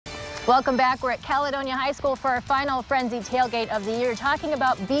Welcome back. We're at Caledonia High School for our final Frenzy Tailgate of the year, talking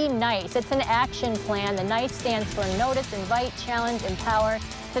about Be Nice. It's an action plan. The NICE stands for Notice, Invite, Challenge, Empower.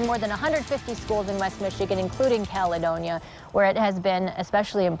 It's in more than 150 schools in West Michigan, including Caledonia, where it has been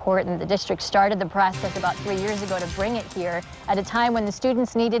especially important. The district started the process about 3 years ago to bring it here at a time when the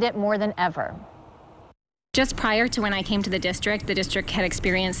students needed it more than ever. Just prior to when I came to the district had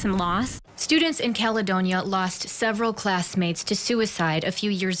experienced some loss. Students in Caledonia lost several classmates to suicide a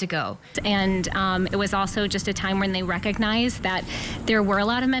few years ago. And it was also just a time when they recognized that there were a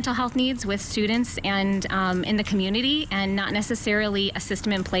lot of mental health needs with students and in the community, and not necessarily a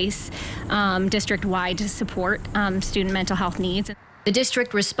system in place district-wide to support student mental health needs. The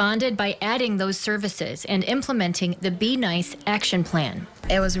district responded by adding those services and implementing the Be Nice action plan.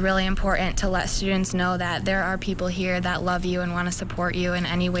 It was really important to let students know that there are people here that love you and want to support you in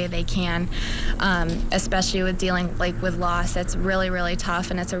any way they can, especially with dealing with loss. It's really, really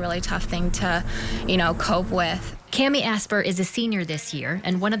tough, and it's a really tough thing to, cope with. Cami Asper is a senior this year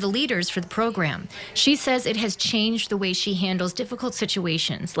and one of the leaders for the program. She says it has changed the way she handles difficult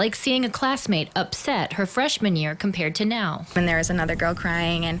situations, like seeing a classmate upset her freshman year compared to now. When there was another girl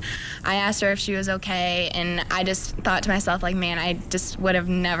crying, and I asked her if she was okay, and I just thought to myself, man, I just would have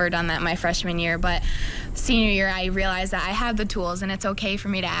never done that my freshman year. But senior year, I realized that I have the tools, and it's okay for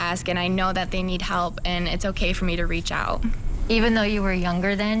me to ask, and I know that they need help, and it's okay for me to reach out. Even though you were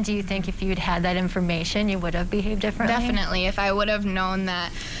younger then, do you think if you'd had that information, you would have behaved differently? Definitely. If I would have known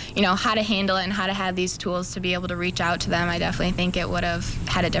that, how to handle it and how to have these tools to be able to reach out to them, I definitely think it would have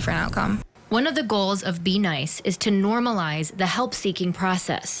had a different outcome. One of the goals of Be Nice is to normalize the help-seeking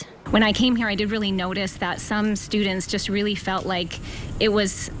process. When I came here, I did really notice that some students just really felt like it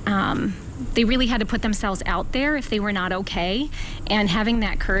was, they really had to put themselves out there if they were not okay, and having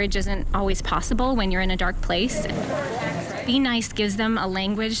that courage isn't always possible when you're in a dark place. Be Nice gives them a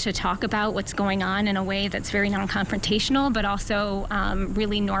language to talk about what's going on in a way that's very non-confrontational, but also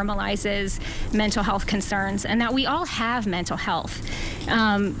really normalizes mental health concerns, and that we all have mental health.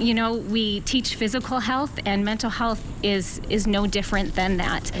 We teach physical health, and mental health is no different than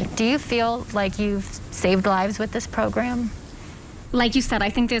that. Do you feel like you've saved lives with this program? Like you said, I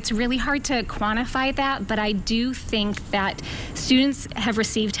think that it's really hard to quantify that, but I do think that students have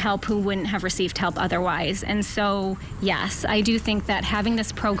received help who wouldn't have received help otherwise. And so, yes, I do think that having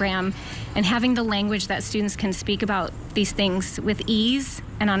this program and having the language that students can speak about these things with ease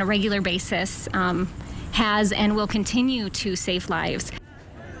and on a regular basis has and will continue to save lives.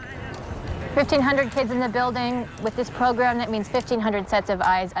 1,500 kids in the building. With this program, that means 1,500 sets of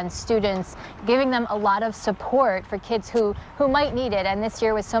eyes on students, giving them a lot of support for kids who might need it. And this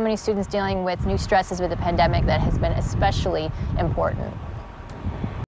year, with so many students dealing with new stresses with the pandemic, that has been especially important.